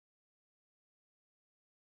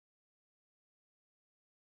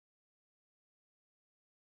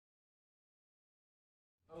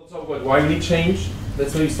Talk about why we need change.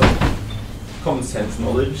 That's maybe some common sense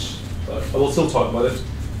knowledge, but I will still talk about it.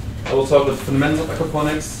 I will talk about the fundamentals of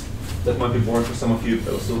aquaponics. That might be boring for some of you, but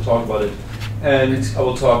I will still talk about it. And I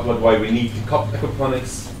will talk about why we need decoupled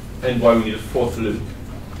aquaponics and why we need a fourth loop.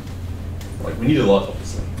 Like, we need a lot,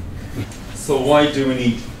 obviously. So why do we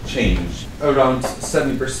need change? Around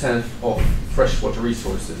 70% of freshwater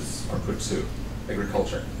resources are put to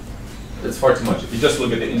agriculture. It's far too much. If you just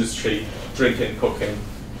look at the industry, drinking, cooking,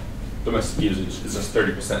 domestic usage is just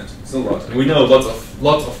 30%. It's a lot. And we know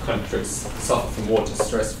lots of countries suffer from water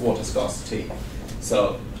stress, water scarcity.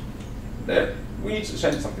 So we need to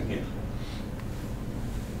change something here.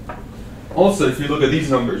 Also, if you look at these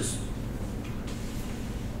numbers,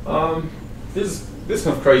 this is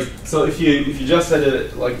kind of crazy. So if you just had a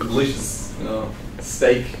delicious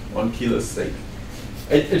steak, 1 kilo steak,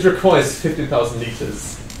 it requires 15,000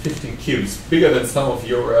 liters, 15 cubes, bigger than some of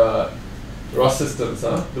your raw systems,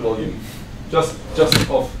 the volume, just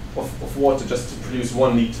of water just to produce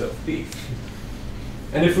 1 liter of beef.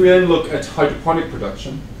 And if we then look at hydroponic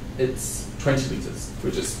production, it's 20 liters,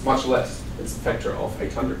 which is much less. It's a factor of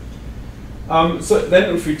 800. So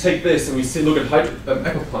then if we take this and we look at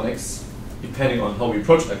aquaponics, depending on how we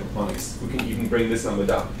approach aquaponics, we can even bring this number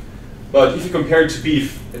down. But if you compare it to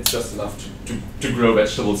beef, it's just enough to grow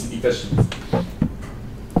vegetables and eat vegetables.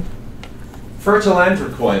 Fertile land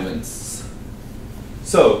requirements.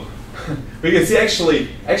 So we can see actually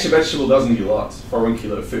vegetable doesn't need a lot for 1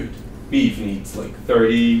 kilo of food. Beef needs like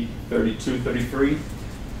 30, 32, 33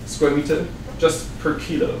 square meter just per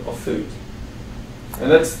kilo of food.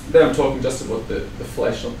 And then I'm talking just about the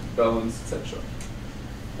flesh, not the bones, etc.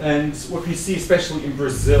 And what we see, especially in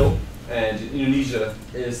Brazil and in Indonesia,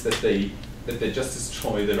 is that they just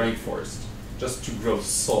destroy the rainforest just to grow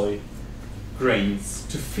soy, grains,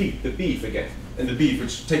 to feed the beef again. And the beef,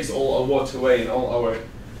 which takes all our water away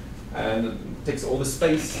and takes all the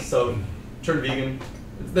space. So turn vegan.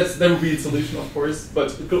 That would be the solution, of course,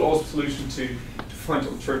 but it could also be a solution to find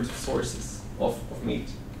alternative sources of meat.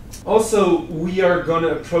 Also, we are going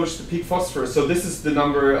to approach the peak phosphorus. So this is the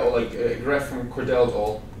number, like a graph from Cordell et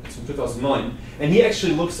al. It's from 2009. And he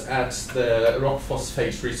actually looks at the rock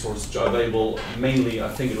phosphate resource which are available mainly, I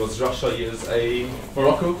think it was Russia, USA,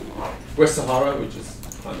 Morocco, West Sahara, which is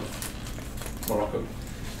kind of Morocco.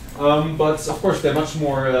 But of course, there are much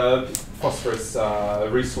more phosphorus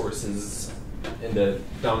resources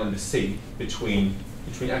down in the sea between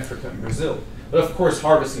Africa and Brazil. But of course,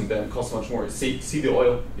 harvesting them costs much more. See the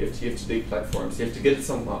oil, you have to dig platforms, you have to get it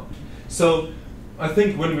somehow. So I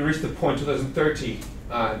think when we reach the point 2030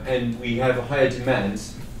 and we have a higher demand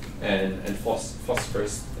and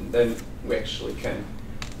phosphorus, and then we actually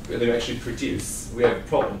produce, we have a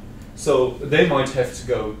problem. So they might have to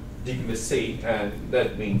go deep in the sea, and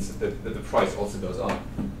that means that the price also goes up.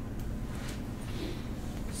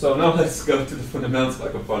 So now let's go to the fundamentals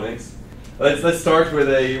of aquaponics. Let's start with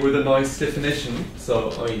a nice definition.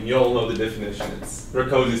 So I mean, you all know the definition.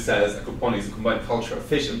 Rakosi says aquaponics is a combined culture of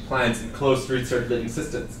fish and plants in closed recirculating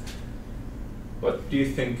systems. But do you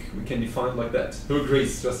think we can define it like that? Who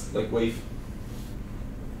agrees? Just like wave.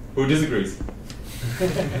 Who disagrees?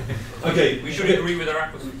 Okay. We should agree with the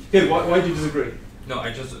Rakosi. Okay. Why do you disagree? No,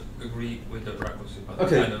 I just agree with the Rakosi.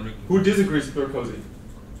 Okay. Who disagrees with Rakosi?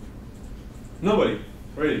 Nobody.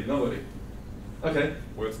 Really, nobody. Okay.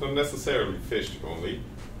 Well, it's not necessarily fish only.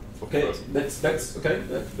 Okay, that's okay.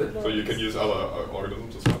 So you can use other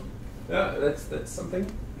organisms as well. Yeah, that's something.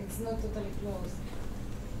 It's not totally closed.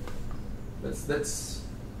 That's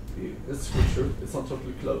for sure. It's not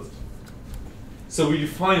totally closed. So we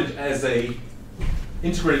define it as a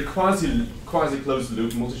integrated quasi-closed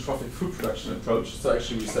loop multi-trophic food production approach. So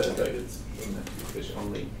actually we said that it doesn't have to be fish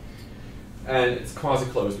only, and it's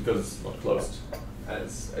quasi-closed because it's not closed,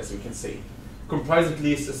 as we can see. Comprise at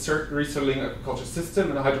least a certain recirculating aquaculture system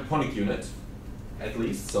and a hydroponic unit, at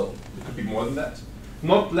least, so it could be more than that.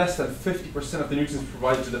 Not less than 50% of the nutrients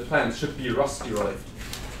provided to the plants should be rust derived.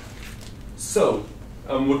 So,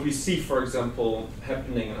 what we see, for example,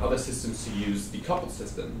 happening in other systems who use decoupled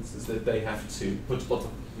systems is that they have to put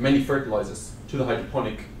many fertilizers to the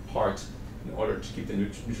hydroponic part in order to keep the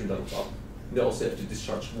nutrient levels up. They also have to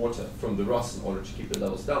discharge water from the rust in order to keep the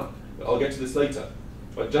levels down. But I'll get to this later.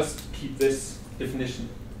 But just keep this definition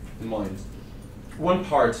in mind. One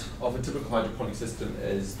part of a typical hydroponic system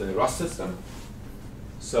is the rust system.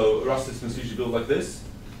 So rust systems usually built like this.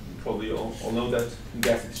 You probably all know that. And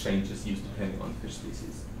gas exchange is used depending on fish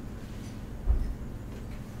species.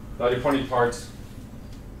 The hydroponic part,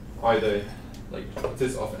 either like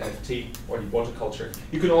consists of an NFT or the water culture.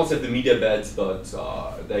 You can also have the media beds, but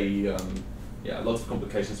lots of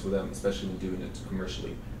complications with them, especially when doing it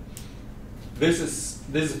commercially. this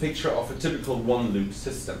is a picture of a typical one-loop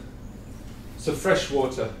system. So fresh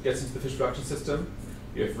water gets into the fish production system.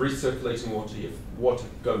 You have recirculating water. You have water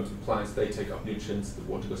going to the plants. They take up nutrients. The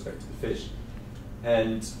water goes back to the fish.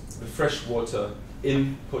 And the fresh water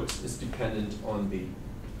input is dependent on the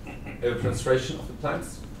evapotranspiration of the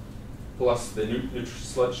plants, plus the nutrient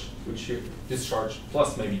sludge, which you discharge,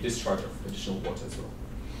 plus maybe discharge of additional water as well.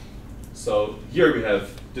 So here we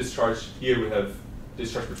have discharge, here we have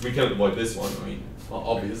discharge, but we can't avoid this one. I mean,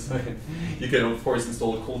 obvious. You can of course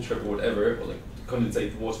install a cold trap or whatever, or like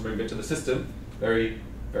condensate the water, bring it to the system. Very,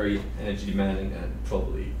 very energy demanding, and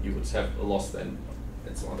probably you would have a loss then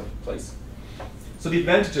in some other place. So the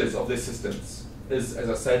advantages of these systems is, as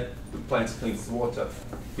I said, the plant cleans the water.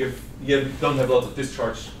 You don't have a lot of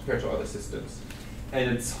discharge compared to other systems,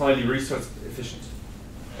 and it's highly resource efficient,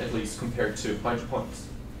 at least compared to hydroponics.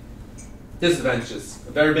 Disadvantages,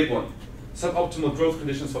 a very big one. Suboptimal growth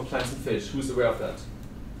conditions for plants and fish. Who's aware of that?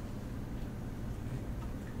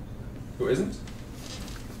 Who isn't?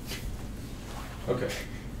 Okay.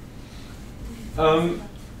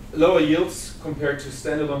 Lower yields compared to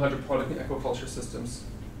standalone hydroponic and aquaculture systems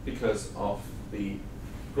because of the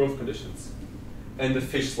growth conditions. And the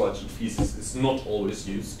fish sludge and feces is not always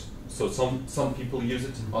used. So some people use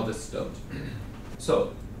it, others don't.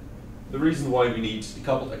 So the reason why we need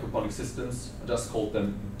decoupled aquaponic systems, I just called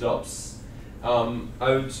them DUPs. I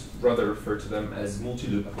would rather refer to them as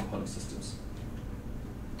multi-loop aquaponic systems.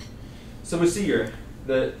 So we see here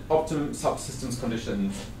the optimum subsystems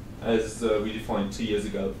conditions as we defined 2 years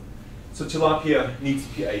ago. So tilapia needs a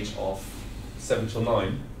pH of 7 to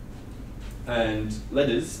 9, and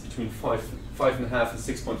lettuce between 5.5 and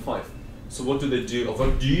 6.5. So what do they do, or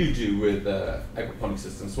what do you do with aquaponic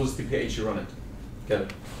systems? What is the pH you run it? Kevin?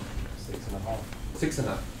 6.5. 6.5.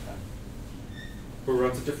 Yeah. Who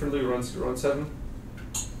runs it differently? Who runs it around 7?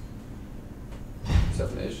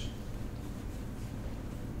 7-ish.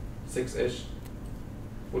 6-ish.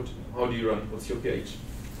 How do you run? What's your pH?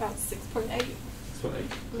 About 6.8. 6.8.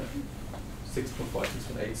 Yeah. 6.5,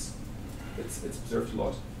 6.8. It's observed a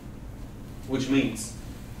lot. Which means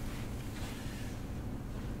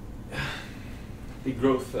the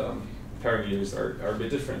growth parameters are a bit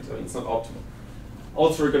different. I mean, it's not optimal.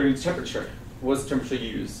 Also regarding the temperature, what's the temperature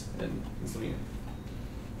you use in Slovenia?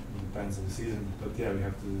 Depends on the season, but yeah, we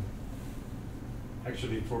have to.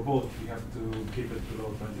 Actually, for both, we have to keep it below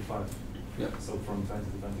 25. Yeah. So from 20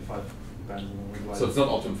 to 25 depends on the. So it's not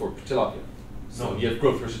optimal for tilapia. So No. you have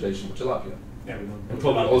growth retardation for tilapia, Yeah, we don't. and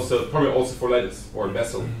probably also for lettuce or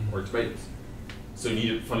basil or tomatoes. So you need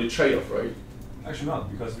to find a trade-off, right? Actually, not,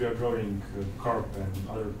 because we are growing carp and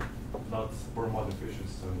other not warm water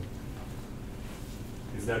fishes, so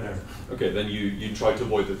it's there. Okay, then you try to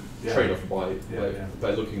avoid the Yeah. trade-off Yeah.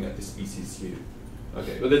 by looking at the species you.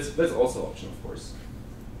 Okay, but that's also an option, of course.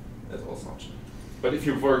 That's also an option. But if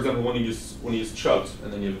you, for example, want to use trout,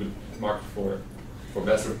 and then you have a good market for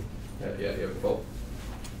basil, yeah, well.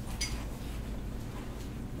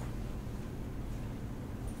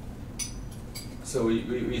 So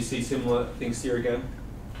we see similar things here again,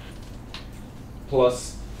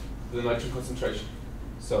 plus the nitrogen concentration.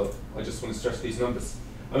 So I just want to stress these numbers.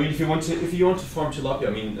 I mean, if you want to farm tilapia,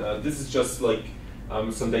 I mean, this is just like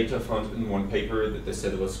some data found in one paper that they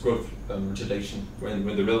said it was growth retardation when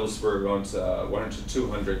the levels were around 100 to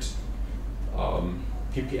 200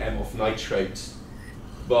 ppm of nitrate.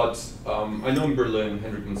 But I know in Berlin,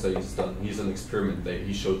 Henrik Munsey he's done an experiment there.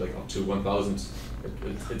 He showed like up to 1,000.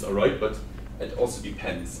 It's all right, but it also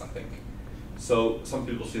depends, I think. So some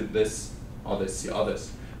people see this, others see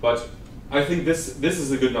others. But I think this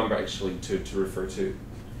is a good number actually to refer to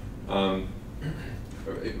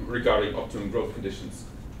regarding optimum growth conditions.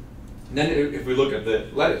 And then if we look at the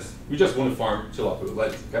lettuce, we just want to farm tilapia with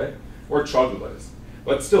lettuce, okay? Or trout with lettuce.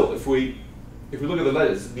 But still, if we look at the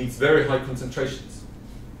lettuce, it needs very high concentrations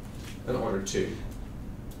in order to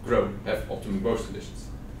have optimum growth conditions.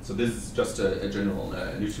 So this is just a general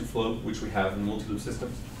nutrient flow which we have in multi-loop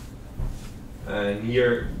systems. And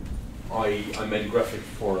here I made a graphic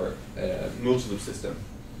for a multi-loop system.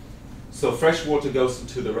 So fresh water goes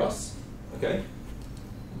into the RUS, okay?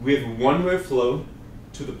 We have one-way flow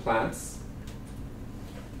to the plants.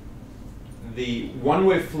 The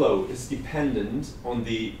one-way flow is dependent on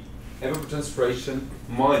the evapotranspiration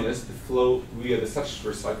minus the flow via the such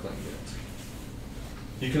recycling unit.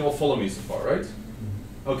 You can all follow me so far, right?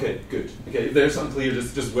 Okay, good. Okay, if there's unclear,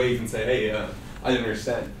 just wave and say, hey, I don't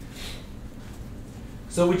understand.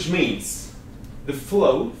 So which means the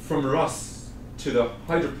flow from RUS to the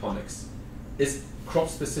hydroponics is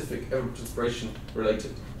crop-specific, evapotranspiration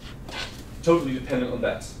related. Totally dependent on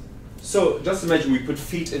that. So just imagine we put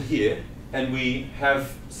feed in here, and we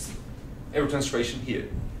have evapotranspiration here.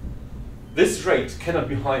 This rate cannot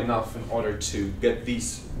be high enough in order to get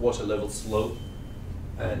these water levels low,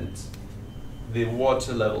 and the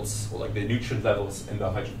water levels, or like the nutrient levels in the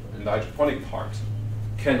hydroponic part,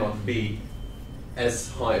 cannot be as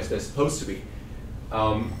high as they're supposed to be,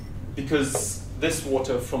 because this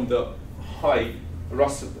water from the high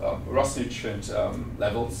rust nutrient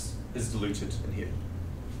levels is diluted in here.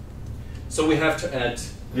 So we have to add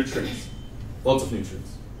nutrients, lots of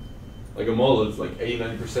nutrients. Like a model is like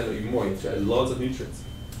 80–90% or even more. You have to add lots of nutrients.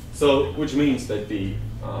 So, which means that the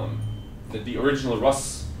original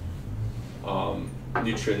rust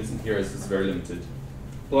nutrients in here is very limited.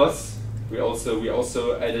 Plus, we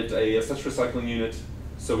also added a sludge recycling unit,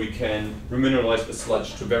 so we can remineralize the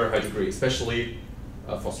sludge to a very high degree, especially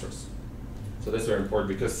phosphorus. So that's very important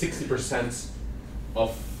because 60%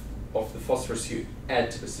 of the phosphorus you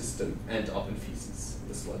add to the system end up in feces,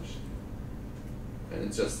 the sludge, and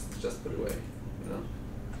it's just put away, you know.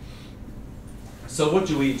 So what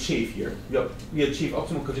do we achieve here? We achieve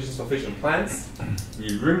optimal conditions for fish and plants. We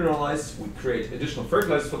remineralize. We create additional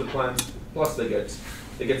fertilizers for the plant. Plus, they get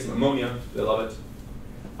some ammonia. They love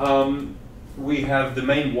it. We have the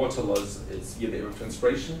main water loss is here the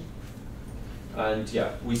evapotranspiration, and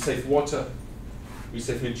yeah, we save water, we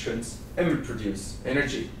save nutrients, and we produce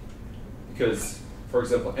energy. Because, for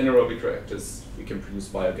example, anaerobic reactors, we can produce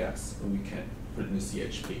biogas, and we can produce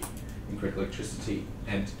CHP, and create electricity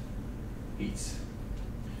and heat.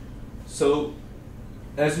 So,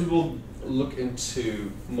 as we will look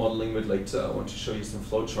into modeling a bit later, I want to show you some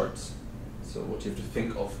flowcharts. So, what you have to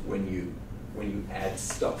think of when you add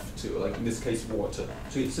stuff to, like in this case, water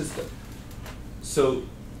to your system. So,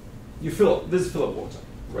 this is fill up water,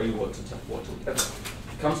 rainwater, tap water, whatever.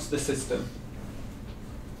 It comes to the system,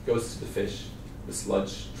 goes to the fish, the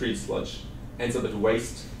sludge, treated sludge, ends up at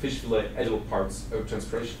waste, fish fillet, edible parts,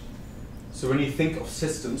 evapotranspiration. So when you think of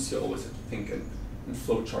systems, you always have to think in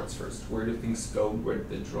flow charts first. Where do things go, where do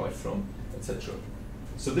they derive from, etc.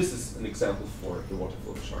 So this is an example for the water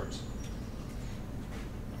flow chart.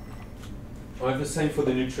 I have the same for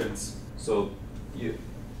the nutrients. So you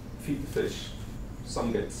feed the fish,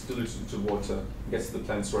 some gets diluted into water, gets to the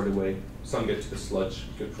plants right away, some get to the sludge,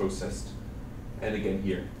 get processed. And again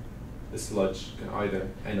here, the sludge can either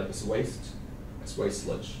end up as waste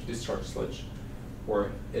sludge, discharge sludge,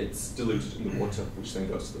 or it's diluted in the water, which then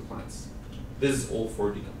goes to the plants. This is all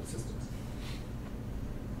for decoupled systems.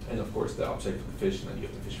 And of course the uptake for the fish, and then you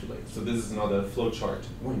have the fish fillet. So this is another flow chart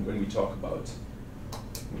when we talk about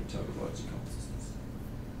decoupled systems.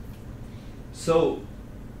 So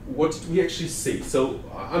what did we actually see? So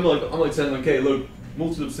I'm like saying, okay, look,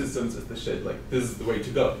 multi-loop systems is the shit, like this is the way to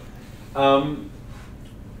go.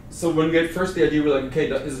 So when we get first the idea, we're like,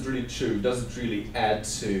 okay, is it really true? Does it really add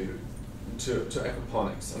to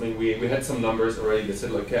aquaponics? I mean, we had some numbers already that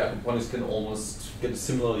said, like, okay, aquaponics can almost get a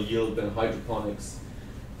similar yield than hydroponics.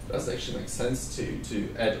 Does it actually make sense to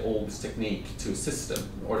add all this technique to a system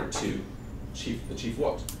in order to achieve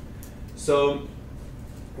what? So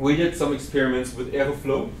we did some experiments with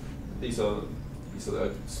aeroflow. These are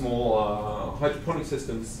the small hydroponic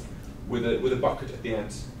systems with a bucket at the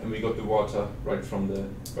end, and we got the water right from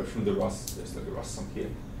the rust. There's like a rust sump here.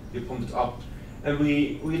 We pumped it up, and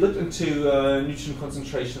we looked into nutrient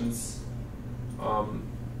concentrations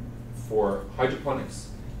for hydroponics.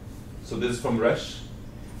 So this is from Resch.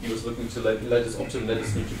 He was looking to lettuce, optimum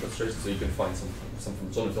lettuce nutrient concentrations. So you can find some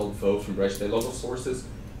from Jonathan Foe from Resch. There are lots of sources,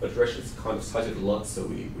 but Resch is kind of cited a lot, so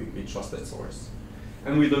we trust that source.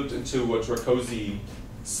 And we looked into what Rakosi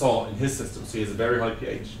saw in his system. So he has a very high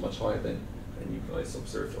pH, much higher than you guys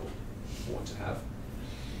observed or want to have.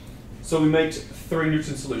 So we made 3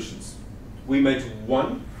 nutrient solutions. We made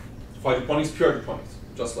one for hydroponics, pure hydroponics,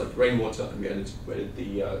 just like rainwater, and we added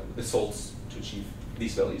the salts to achieve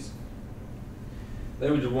these values.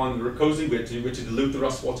 Then we did one with Rakosi. We had to dilute the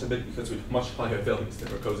rust water a bit because we had much higher values than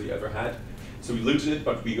Rakosi ever had. So we diluted it,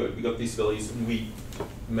 but we got these values, and we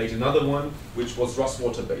made another one which was rust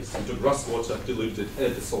water based. We took rust water, diluted it,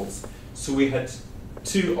 added the salts. So we had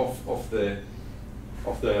 2 of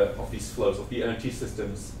these flows of the NRT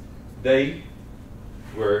systems. They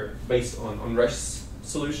were based on Resch's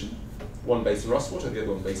solution. One based on rust water, the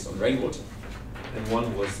other one based on rainwater, and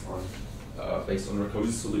one was based on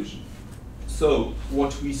Rakosi's solution. So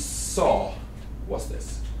what we saw was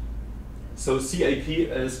this. So CAP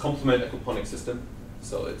is complement aquaponic system.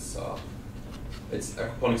 So it's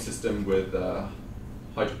aquaponic system with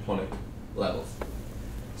hydroponic levels.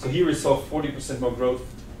 So here we saw 40% more growth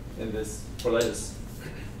in this for lettuce.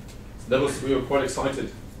 So we were quite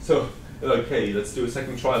excited. So okay, let's do a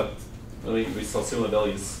second trial. And we saw similar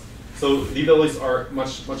values. So the values are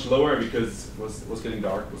much lower because it was getting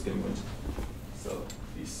dark, it was getting winter. So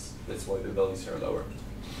that's why the values are lower.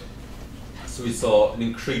 So we saw an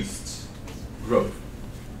increased growth,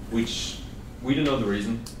 which we don't know the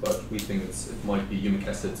reason, but we think it might be humic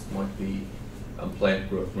acids, it might be plant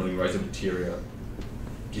growth, running rhizobacteria,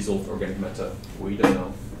 dissolved organic matter. We don't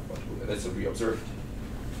know, but that's what we observed.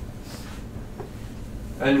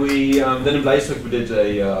 And we then in Bleiswijk we did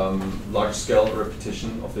a large-scale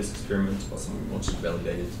repetition of this experiment. It was something we wanted to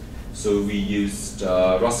validate it. So we used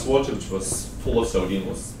rust water, which was full of sodium.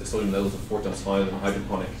 The sodium levels were 4 times higher than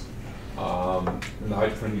hydroponic. In the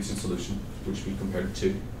hydroponic mixing solution, which we compared it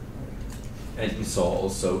to. And we saw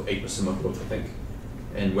also 8% more growth, I think,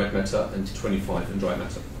 in wet matter and 25 in dry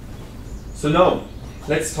matter. So now,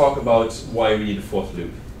 let's talk about why we need a fourth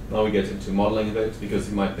loop. Now we get into modeling of it, because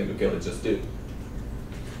you might think, okay, let's just do it.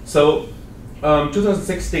 So,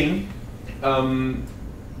 2016,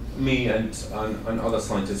 me and other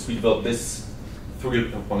scientists, we developed this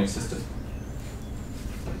 3-loop aquaponics system.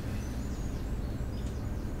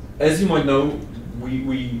 As you might know,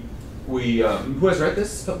 who has read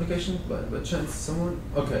this publication by chance? Someone?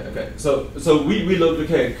 Okay. So we looked.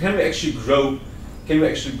 Okay, can we actually grow?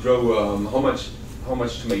 How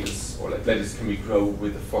much tomatoes or like lettuce can we grow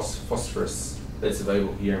with the phosphorus that's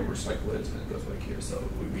available here and recycle it and it goes back here? So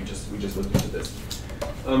we just looked into this.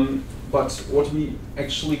 But what we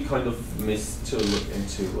actually kind of missed to look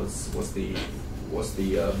into was the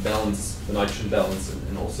balance, the nitrogen balance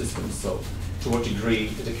in all systems. So to what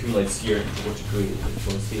degree it accumulates here, and to what degree it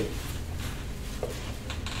flows here.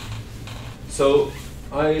 So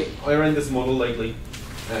I ran this model lately,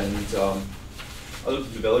 and I looked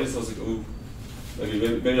at the values. I was like, ooh,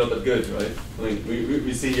 maybe not that good, right? I mean,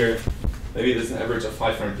 we see here maybe there's an average of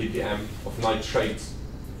 500 ppm of nitrate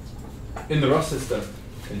in the rust system,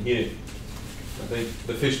 and here I think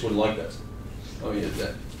the fish wouldn't like that. Oh yeah,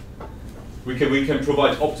 that. We can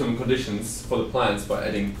provide optimum conditions for the plants by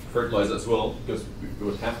adding fertilizer as well, because we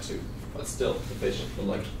would have to, but still the fish don't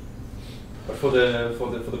like it. But for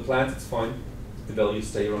the plants it's fine. The values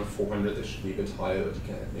stay around 400. They should be a bit higher, but you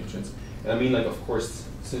can add nutrients. And I mean, like, of course,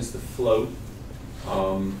 since the flow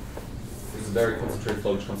is a very concentrated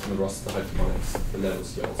flow which comes from the rust, the hydroponics, the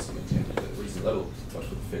levels you also maintain at a reasonable level. But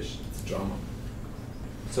for the fish, it's a drama.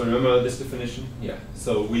 So remember this definition? Yeah.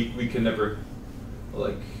 So we can never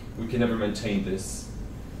maintain this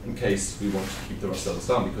in case we want to keep the rust levels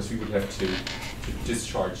down, because we would have to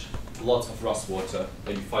discharge lots of rust water,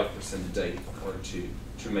 maybe 5% a day, in order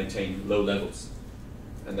to maintain low levels.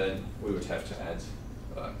 And then we would have to add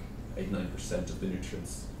 8-9% of the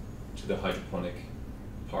nutrients to the hydroponic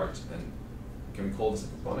part. And can we call this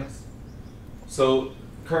aquaponics? So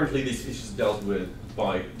currently these issues are dealt with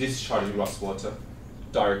by discharging rust water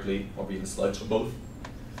directly, or via the sludge, or both.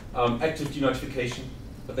 Active denitrification,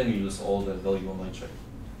 but then you lose all the valuable nitrate.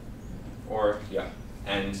 Or, yeah,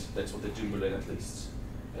 and that's what they do in Berlin at least,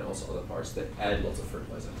 and also other parts that add lots of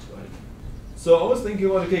fertilizer to it. So I was thinking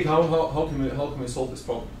about, okay, how can we solve this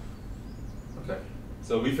problem? Okay,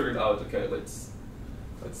 so we figured out, okay, let's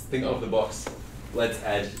think out of the box. Let's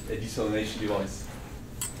add a desalination device.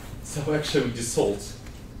 So actually we dissolved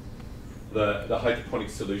the hydroponic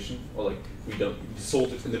solution, or like we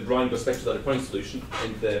dissolve it, and the brine goes back to the hydroponic solution,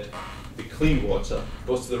 and the clean water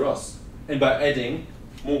goes to the rust. And by adding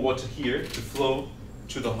more water here, the flow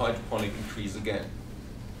to the hydroponic increase again.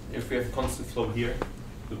 If we have constant flow here,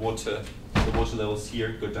 the water levels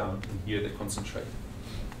here go down, and here they concentrate.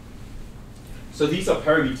 So these are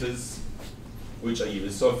parameters which I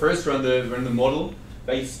use. So first run the model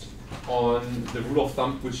based on the rule of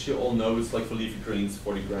thumb, which you all know is like for leafy greens,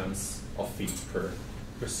 40 grams of feed per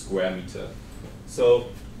square meter. So,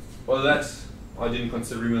 well, that I didn't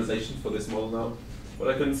consider realization for this model now, but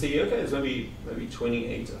I can see, okay, it's maybe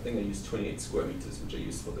 28. I think I used 28 square meters, which I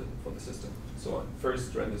used for the system. So I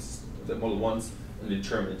first ran the model once and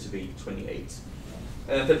determined it to be 28.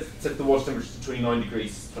 And I set the water temperature to 29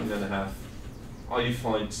 degrees, 29.5. I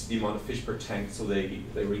defined the amount of fish per tank, so they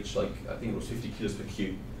reach, like, I think it was 50 kilos per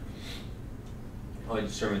cube. I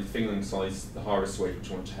determined the fingerling size, the harvest weight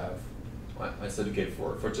which I want to have. I said, okay,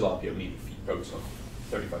 for tilapia we need a feed protein of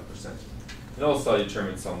 35%. And also I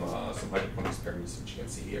determined some hydroponics parameters, which you can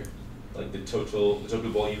see here, like the total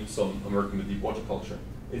volume. So I'm working with deep water culture.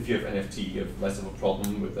 If you have NFT, you have less of a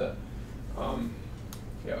problem with the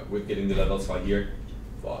with getting the levels high here,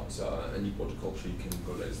 but in deep water culture you can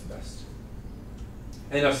go latest and best.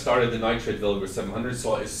 And I started the nitrate value with 700,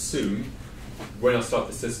 so I assume when I start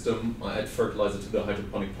the system, I add fertilizer to the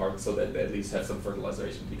hydroponic part so that they at least have some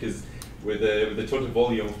fertilization, because with the total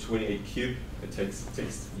volume of 28 cube, it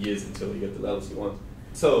takes years until you get the levels you want.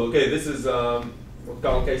 So okay, this is what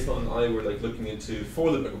Carl Keesman and I were like looking into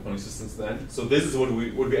for the aquaponic systems then. So this is what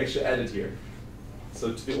we actually added here.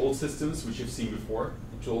 So to the old systems which you've seen before,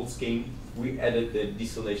 the old scheme, we added the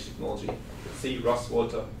desalination technology. See, rust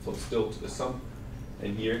water flows still to the sump,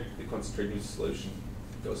 and here the concentrated solution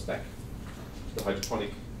goes back to the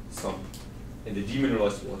hydroponic sump, and the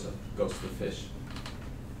demineralized water goes to the fish.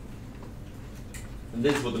 And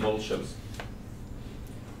this is what the model shows.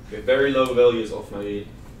 We have very low values of maybe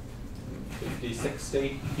 50,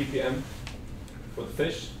 60 ppm for the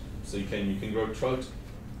fish. So you can grow trout.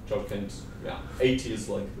 Trout can 80 is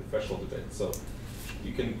like the threshold of it. So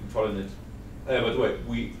you can control it. By the way,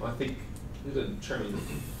 I think we didn't determine the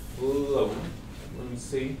flow. Let me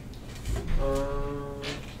see. Oh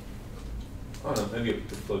no, maybe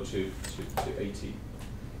the flow to 80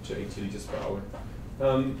 liters per hour.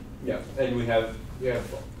 Yeah, and we have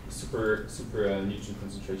super nutrient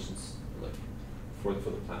concentrations like for the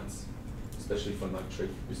plants, especially for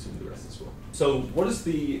nitrate. We assume the rest as well. So what is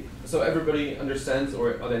so everybody understands,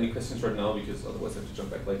 or are there any questions right now? Because otherwise I have to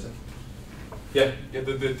jump back later. Yeah. Yeah,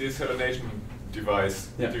 the desalination device.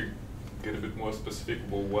 Yeah. Could you get a bit more specific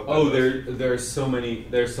about what? Oh, that does? there's so many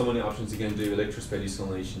options. You can do electrospray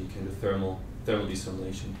desalination. You can do thermal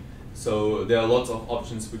desalination. So there are lots of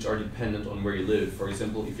options which are dependent on where you live. For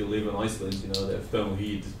example, if you live in Iceland, they have thermal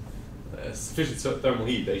heat, sufficient thermal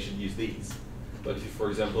heat. They should use these. But if you, for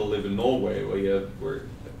example, live in Norway, where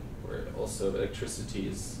also electricity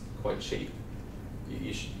is quite cheap,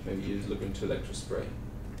 you should maybe look into electrospray.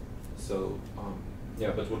 So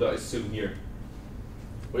yeah, but what I assume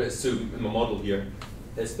in my model here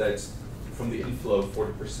is that from the inflow,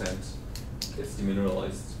 40% gets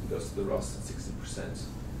demineralized and goes to the rust, and 60%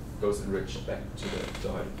 goes enriched back to the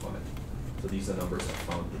hydroponic. So these are numbers I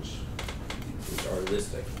found which are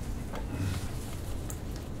realistic.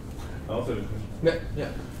 I also have a question.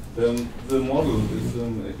 Yeah. The model is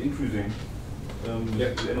increasing. The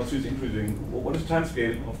NO2 is increasing. What is the time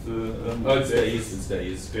scale of the? It's days. It's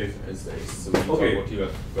days. Days. It's days. So we Okay. talk what you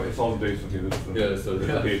have. Go ahead. 1,000 days. Okay. Yeah. So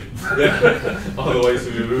Okay. yeah. Otherwise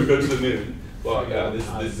we will go to the moon. Well, yeah.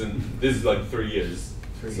 This is like 3 years.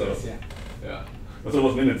 3 so, years. Yeah. Yeah. But it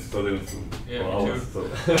was minutes, so then it's Yeah, or me hours. too.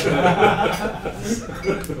 So.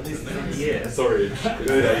 Yeah. Sorry.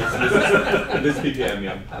 This ppm.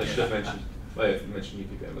 Yeah. I should have mentioned. I have mentioned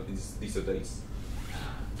ppm, but these are days.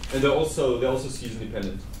 And they're also season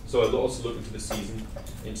dependent. So I'll also look into the season,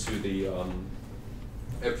 into the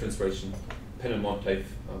air transpiration, Penn-Montague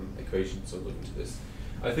equation. So look into this.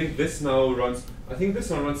 I think this now runs in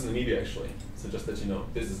Namibia actually. So just that you know,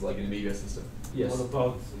 this is like an Namibia system. Yes. What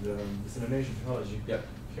about the desalination technology? Yeah.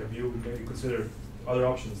 Have you maybe considered other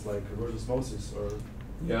options like reverse osmosis or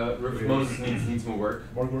Yeah, reverse osmosis needs more work.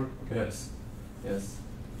 more work? Okay. Yes.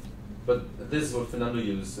 But this is what Fernando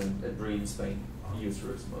used at Bree in Spain. He used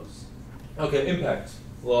reverse osmosis. Okay, impact.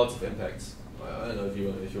 Lots of impacts. I don't know if you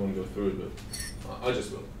want to go through it, but I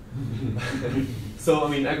just will. So I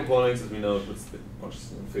mean, aquaponics, as we know, puts the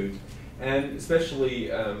consciousness in food, and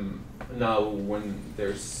especially now when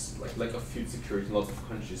there's like lack of food security in lots of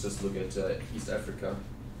countries. Just look at East Africa.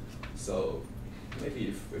 So maybe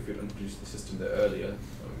if we'd introduced the system there earlier,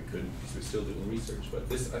 we couldn't because we're still doing research. But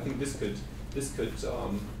I think this could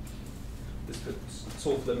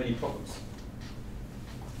solve the many problems.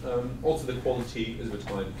 Also, the quality is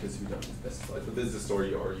retired because we don't use pesticides. But this is a story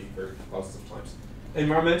you already heard thousands of times.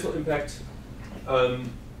 Environmental impact.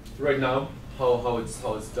 Right now, how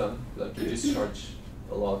it's done. Like you discharge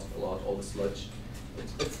a lot all the sludge.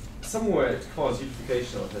 It's somewhere it causes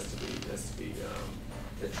eutrophication, or it has to be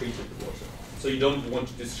treated with water. So you don't want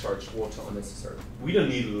to discharge water unnecessarily. We don't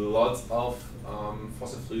need lots of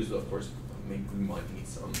fossil fuels, of course. Maybe we might need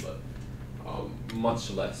some, but much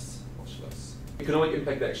less. Economic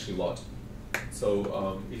impact actually a lot.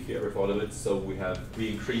 So if you ever thought of it, so we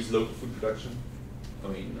increase local food production. I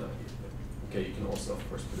mean, okay, you can also of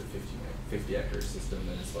course put a 50 acre system,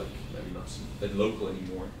 and it's like maybe not that local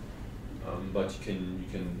anymore. But you can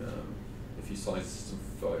if you size the system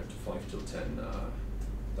 5 to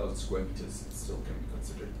 10,000 square meters, it still can be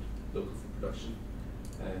considered local food production.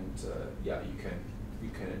 And yeah, you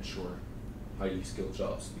can ensure highly skilled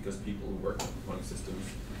jobs, because people who work in aquaponic systems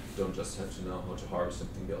don't just have to know how to harvest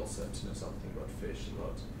something; they also have to know something about fish,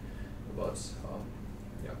 about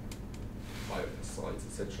biopesticides,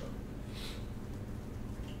 etc.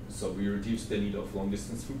 So we reduce the need of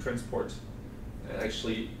long-distance food transport. And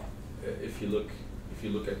actually, if you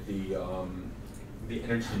look at the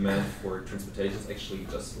energy demand for transportation, is actually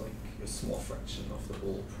just like a small fraction of the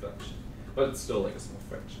whole production, but it's still like a small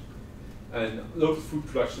fraction. And local food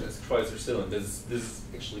production is twice or still, and this is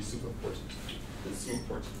actually super important. the sewer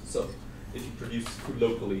port. So if you produce food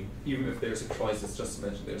locally, even if there's a crisis, just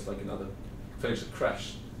imagine there's like another financial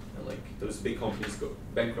crash, and like those big companies go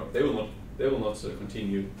bankrupt, they will not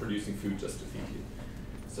continue producing food just to feed you.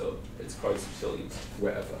 So it's quite resilient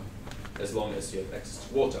wherever, as long as you have access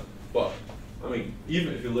to water. But I mean,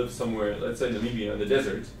 even if you live somewhere, let's say Namibia in the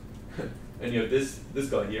desert, and you have this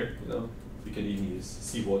guy here, you know, you can even use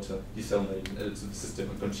seawater, desalinate, and add it to the system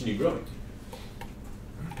and continue growing.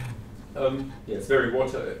 Yeah, it's very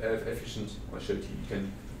water efficient. I showed you. You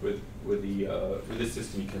can with this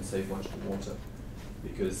system you can save much water,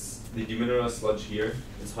 because the demineralized sludge here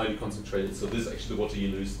is highly concentrated. So this is actually the water you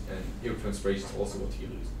lose, and evapotranspiration is also what you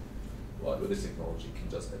lose. Well, with this technology, you can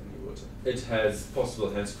just add new water. It has possible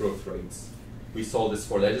enhanced growth rates. We saw this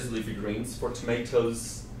for lettuce, leafy greens, for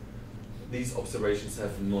tomatoes. These observations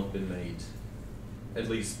have not been made, at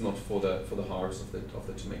least not for the harvest of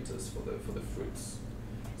the tomatoes, for the fruits.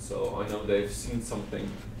 So I know they've seen something,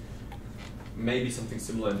 maybe something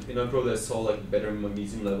similar. In Agro they saw like better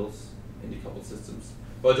magnesium levels in decoupled systems.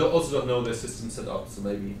 But I also don't know their system set up, so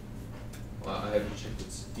maybe I haven't checked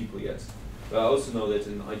it deeply yet. But I also know that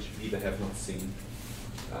in IGP they have not seen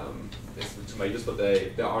this with tomatoes, but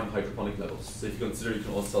they are in hydroponic levels. So if you consider you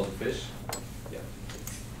can also sell the fish, yeah,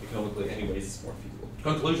 economically anyways it's more feasible.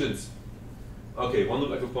 Conclusions. Okay, one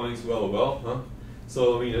loop aquaponics, well, huh?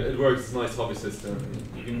 So I mean, it works. It's a nice hobby system.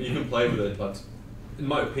 You can play with it, but in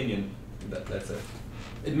my opinion, that's it.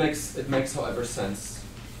 It makes however sense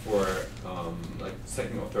for like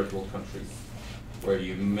second or third world countries where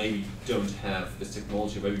you maybe don't have this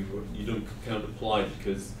technology, maybe you cannot apply it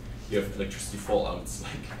because you have electricity fallouts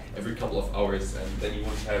like every couple of hours, and then you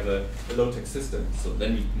want to have a low-tech system. So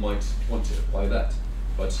then you might want to apply that.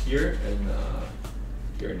 But here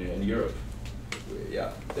in Europe,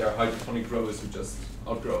 yeah, there are hydroponic growers who just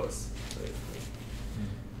outgrow us.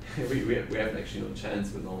 we have actually no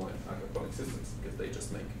chance with normal aquaponic systems because they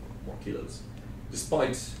just make more kilos.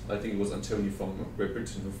 Despite, I think it was Antonio from Great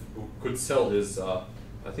Britain who could sell his, I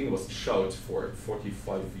think it was trout for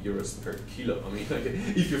 45 euros per kilo. I mean, like,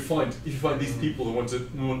 if you find these people who want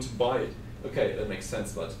to buy it, okay, that makes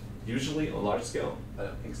sense. But usually on a large scale, I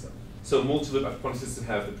don't think so. So multi-loop aquaponic systems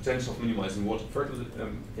have the potential of minimizing water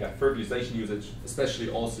fertilization usage, especially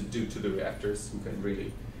also due to the reactors who can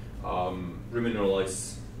really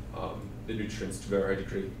remineralize the nutrients to a very high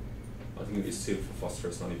degree. I think we assume for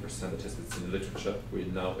phosphorus 90% that has been in the literature. We're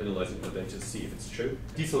now analyzing the data to see if it's true.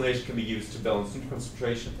 Desalination can be used to balance nutrient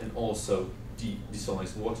concentration and also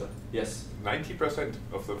desalinate water. Yes? 90%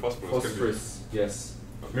 of the phosphorus can be... Yes.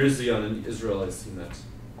 Mirzian in Israel has seen that.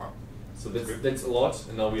 Wow. So that's a lot,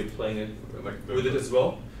 and now we're playing it like with it as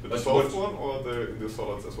well. The But dissolved one or the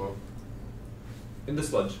solids as well? In the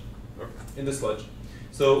sludge. Okay. In the sludge.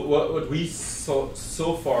 So what we saw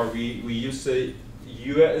so far, we used a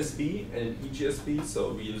UASB and an EGSB.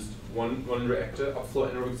 So we used one reactor, upflow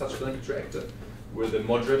anaerobic sludge blanket reactor, with a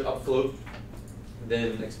moderate upflow,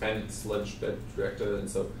 then expanded sludge bed reactor, and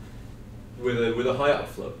so with a higher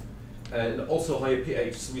upflow and also higher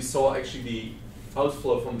pH. So we saw actually the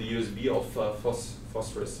outflow from the USB of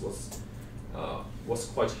phosphorus was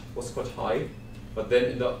quite high, but then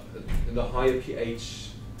in the higher pH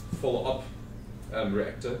follow-up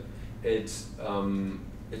reactor, it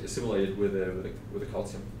assimilated with the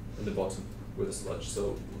calcium in the bottom with the sludge.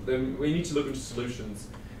 So then we need to look into solutions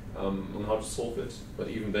on how to solve it. But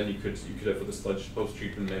even then, you could have for the sludge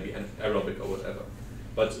post-treatment maybe aerobic or whatever.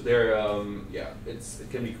 But there, it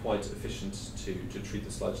can be quite efficient to treat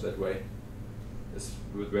the sludge that way. It's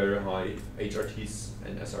with very high HRTs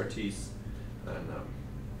and SRTs, and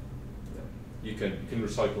you can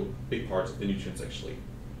recycle big parts of the nutrients actually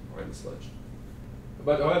are in the sludge.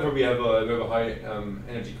 But however, we have a high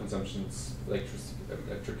energy consumptions, electric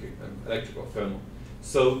or thermal.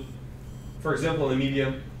 So, for example, in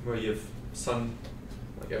Namibia, where you have sun,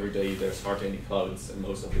 like every day, there's hardly any clouds in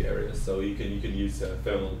most of the areas. So you can use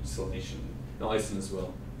thermal desalination in Iceland as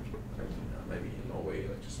well. Maybe in Norway,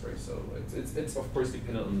 electrospray. So it's of course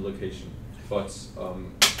dependent on the location. But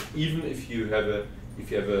even if you have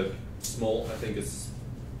a small, I think it's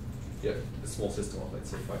a small system of let's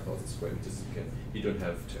say 5,000 square meters, you don't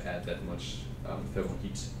have to add that much thermal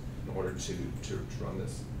heat in order to run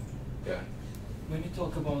this. Yeah. When you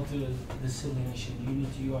talk about the desalination unit,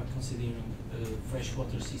 you are considering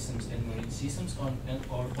freshwater systems and marine systems,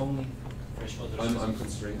 or only freshwater systems? I'm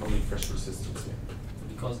considering only freshwater systems. Yeah.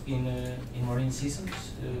 Because in marine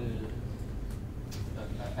systems,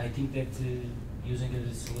 I think that using a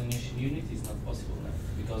desalination unit is not possible now,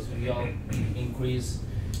 because we all increase.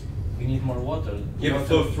 We need more water. You have a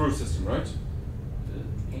flow-through system, right?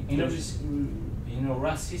 In a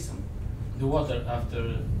RAS system, the water after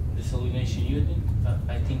desalination unit,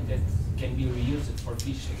 I think that can be reused for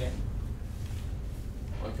fish again.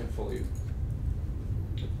 I can follow you.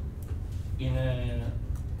 In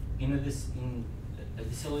a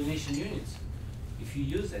desalination unit, if you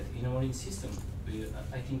use that in a marine system,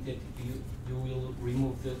 I think that you will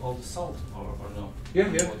remove all the salt, or no?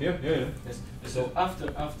 Yeah. Yes. So after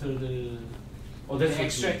the that's the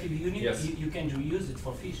extractive unit, yes. you can reuse it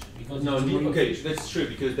for fish because No, it's a marine okay, fish. that's true,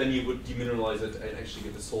 because then you would demineralize it and actually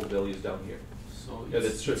get the salt values down here. So Yeah,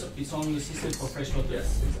 that's true. It's only a system for freshwater.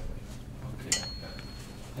 Yes, exactly. Okay.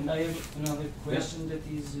 And I have another question that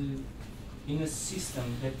is in a system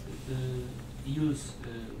that use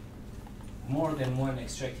more than one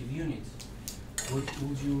extractive unit. What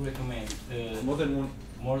would you recommend? More than one.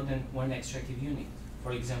 More than one extractive unit.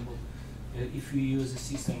 For example, if you use a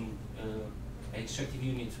system extractive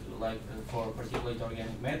unit like for particulate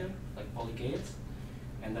organic matter, like polychaetes,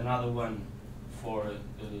 and another one for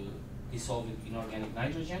dissolved inorganic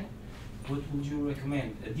nitrogen, what would you recommend?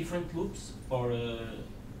 Different loops or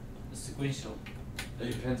sequential?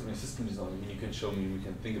 It depends on your system design. I mean, you can show me, we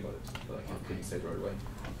can think about it, but I can't say it right away.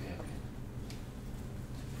 Okay.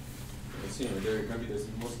 Let's see, there maybe there's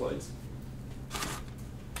more slides.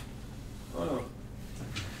 Oh no.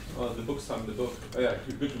 Oh, the book's time, the book. Oh yeah,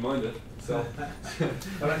 good reminder. So.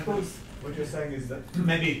 But I suppose what you're saying is that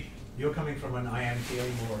maybe you're coming from an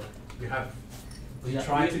IMTA more. You have We are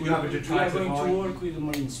going to work with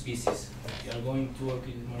marine species. We are going to work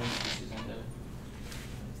with marine species, and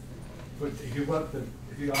but if you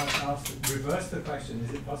reverse the question,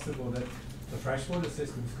 is it possible that the freshwater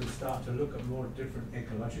systems could start to look at more different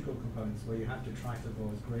ecological components where you have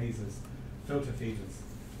detritivores, grazers, filter feeders?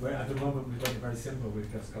 Where at the moment we've got it very simple.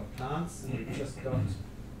 We've just got plants and we've just got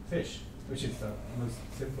fish, which is the most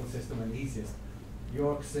simple system and easiest.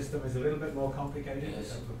 Your system is a little bit more complicated.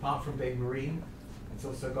 Yes. Apart from being marine, it's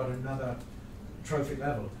also got another trophic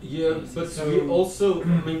level. Yeah, but So- we also,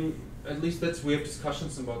 I mean, at least we have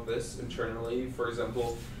discussions about this internally. For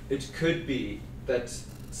example, it could be that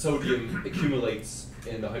sodium accumulates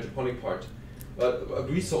in the hydroponic part. But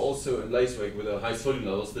we saw also in Leisweg with the high sodium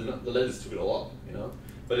levels, the lettuce took it all up, you know.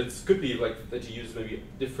 But it could be like that you use maybe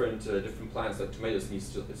different plants, like tomatoes, and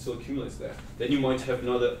it still accumulates there. Then you might have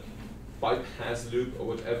another bypass loop or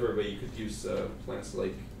whatever, where you could use plants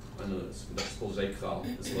like, I don't know, that's called Zeekral.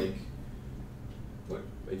 It's like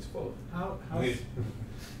it's called. How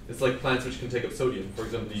It's like plants which can take up sodium. For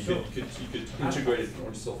example, you Sure. could integrate it in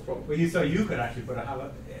order to solve the problem. well, so you could actually put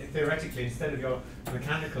theoretically, instead of your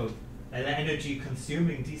mechanical energy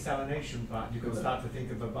consuming desalination part, you could start to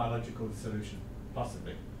think of a biological solution,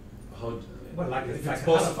 possibly. How? Well, like if it's it's like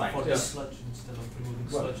possible. halophyte. for Yeah. the sludge instead of removing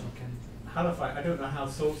Well, sludge on candy. Halophyte, I don't know how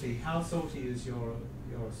salty. How salty is your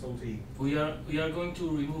salty? We are going to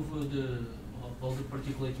remove all the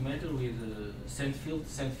particulate matter with sand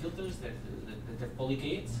filters that have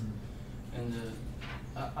polychaetes, and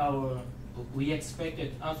we expect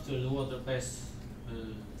that after the water pass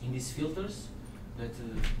in these filters, that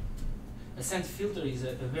a sand filter is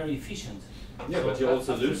a very efficient. Yeah, So but you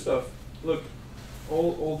also after- lose stuff. Look,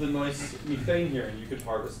 all the nice methane here you could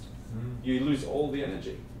harvest. You lose all the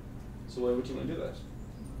energy. So why would you want to do that?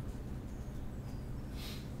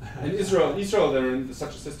 In Israel, they're in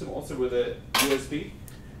such a system also with a USB,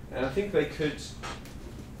 and I think they could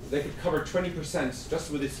cover 20%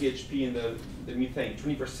 just with the CHP and the methane,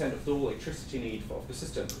 20% of the whole electricity need of the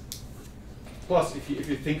system. Plus, if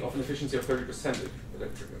you think of an efficiency of 30%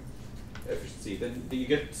 electric efficiency, then you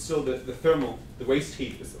get still the thermal, the waste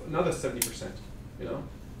heat is another 70%. You know,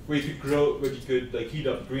 where you could like heat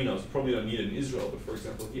up the greenhouse, probably not needed in Israel, but for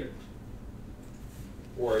example here.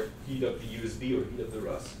 Or heat up the USB or heat up the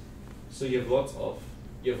rust. So you have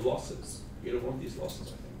losses. You don't want these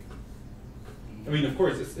losses, I think. I mean, of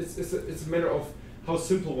course, it's a matter of how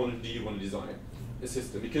simple do you want to design a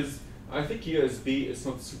system, because I think USB is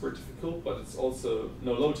not super difficult, but it's also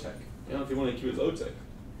no low tech. You know, if you want to use low tech,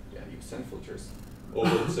 yeah, use sand filters. Or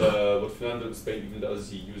what Fernando in Spain even does,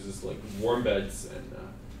 he uses like warm beds, and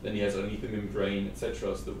then he has underneath the membrane,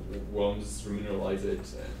 etc. So the worms remineralize it,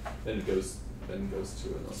 and then it goes to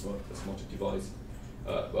an osmotic device.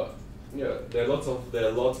 But yeah, there are lots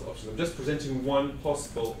of options. I'm just presenting one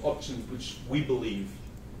possible option which we believe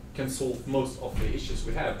can solve most of the issues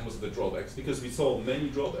we have, most of the drawbacks, because we saw many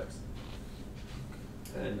drawbacks,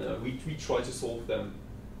 and we try to solve them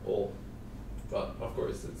all. But of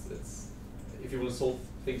course, it's if you want to solve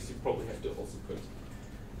things, you probably have to also put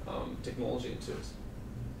technology into it,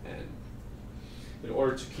 and in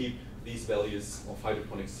order to keep these values of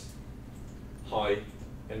hydroponics high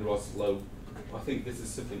and ROS low, I think this is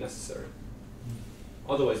simply necessary.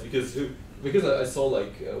 Otherwise, because because I saw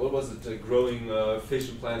like what was it, growing fish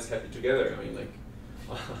and plants happy together. I mean, like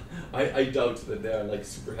I doubt that they are like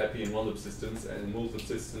super happy in one-loop systems, and multi-loop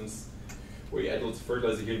systems where you add lots of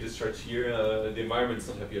fertilizer here, discharge here, the environment's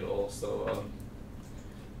not happy at all. So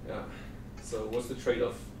yeah. So what's the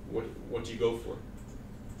trade-off? What do you go for?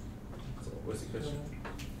 So what's the question?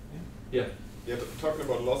 Yeah. Yeah, talking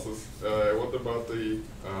about losses, what about the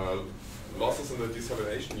losses in the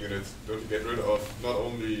desalination units? Don't you get rid of not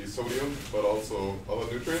only sodium but also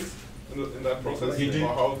other nutrients in that process? You do.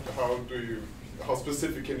 Or how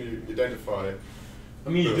specific can you identify? I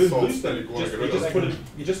mean, you the don't salts lose that them. you wanna get You rid just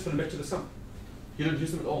of? put them back to the sun. You don't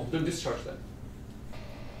use them at all. Don't discharge them.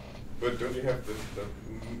 But don't you have the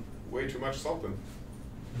way too much salt then?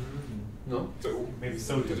 No. So Maybe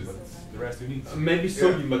sodium, but the rest you need. Maybe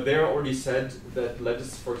sodium, but they already said that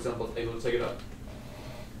lettuce, for example, is able to take it up.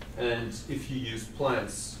 And if you use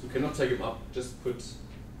plants who cannot take them up, just put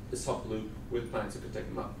a sub loop with plants who can take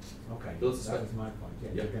them up. Okay, Build that suspension. was my point. Yeah,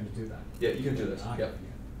 Yeah. you're going to do that. Yeah, you can do that. Ah, Yeah.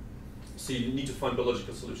 So you need to find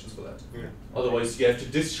biological solutions for that. yeah. Otherwise, you have to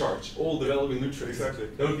discharge all the valuable nutrients. Exactly.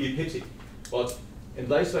 That would be a pity. But in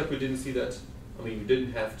Bleiswijk, we didn't see that. I mean, we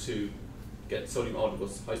didn't have to get sodium out. It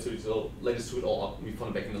was high sodium, so let us do it all up, and we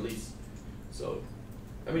found it back in the lease. So,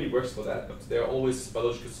 I mean, it works for that, but there are always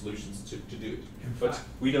biological solutions to do it. In But fact-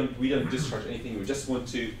 we don't discharge anything. We just want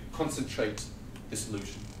to concentrate the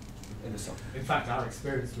solution in the sun. In fact, our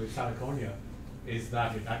experience with Saliconia is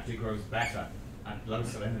that it actually grows better at low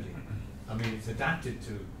salinity. I mean, it's adapted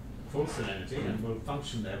to full salinity and will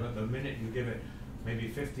function there, but the minute you give it maybe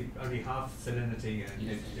 50, only half salinity,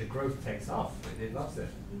 and the growth takes off. It loves it.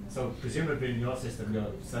 So presumably in your system, your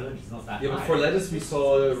salinity is not that Yeah, high. but for lettuce, we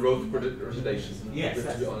saw growth retardation. Yes, to be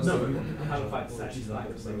that's, honest. no, Halifax actually like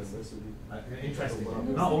it.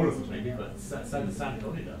 Interesting. Not all of them maybe, but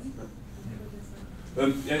Saliconia does.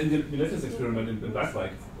 Yeah, in the lettuce experiment in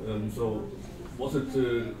Bleiswijk, so was it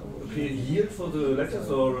okay yield for the lettuce,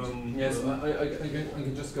 or Yes, I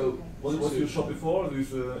can just go. what was your shop before?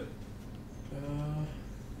 These,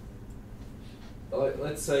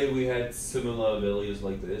 let's say we had similar values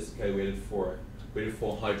like this. Okay, we had for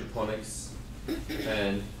hydroponics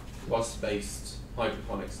and rust-based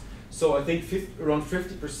hydroponics. So I think around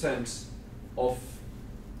 50% of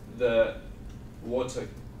the water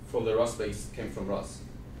for the rust-based came from rust.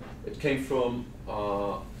 It came from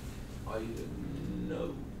I don't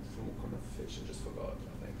know from what kind of fish. I just forgot.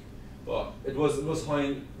 I think, but it was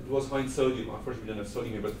high in sodium. Unfortunately, we don't have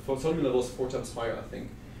sodium here, but the sodium level is 4 times higher, I think,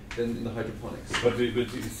 than in the hydroponics. but the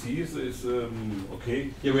C is okay.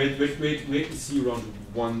 Yeah, we had to see around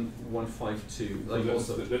 152. So Like that's,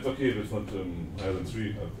 also. that's okay. It's not higher than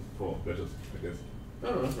 3 for lettuce, I guess.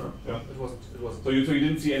 No. Yeah. It wasn't. So you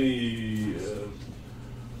didn't see any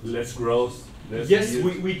less growth. Less Yes,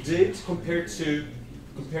 yield? we did compared to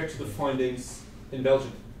the findings in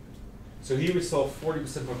Belgium. So here we saw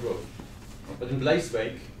 40% more growth, but in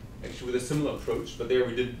Bleiswijk, actually with a similar approach, but there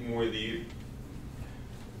we did more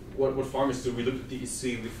what farmers do. We looked at the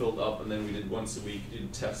EC, we filled up, and then we did once a week,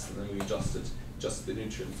 did tests, and then we adjusted the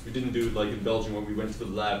nutrients. We didn't do it like in Belgium where we went to the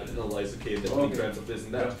lab and analyzed, okay, the grams of this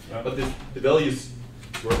and that. Yeah. But the values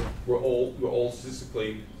were all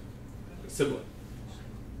statistically similar.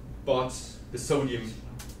 But the sodium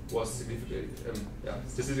was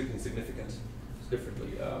statistically significant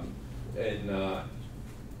differently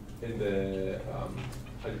in the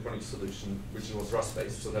hydroponic solution, which was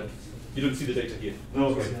rust-based, so that you don't see the data here. No,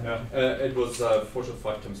 okay. Yeah. It was 4 to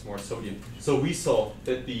 5 times more sodium. So we saw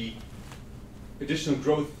that the additional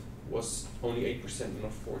growth was only 8% and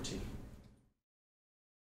not 40.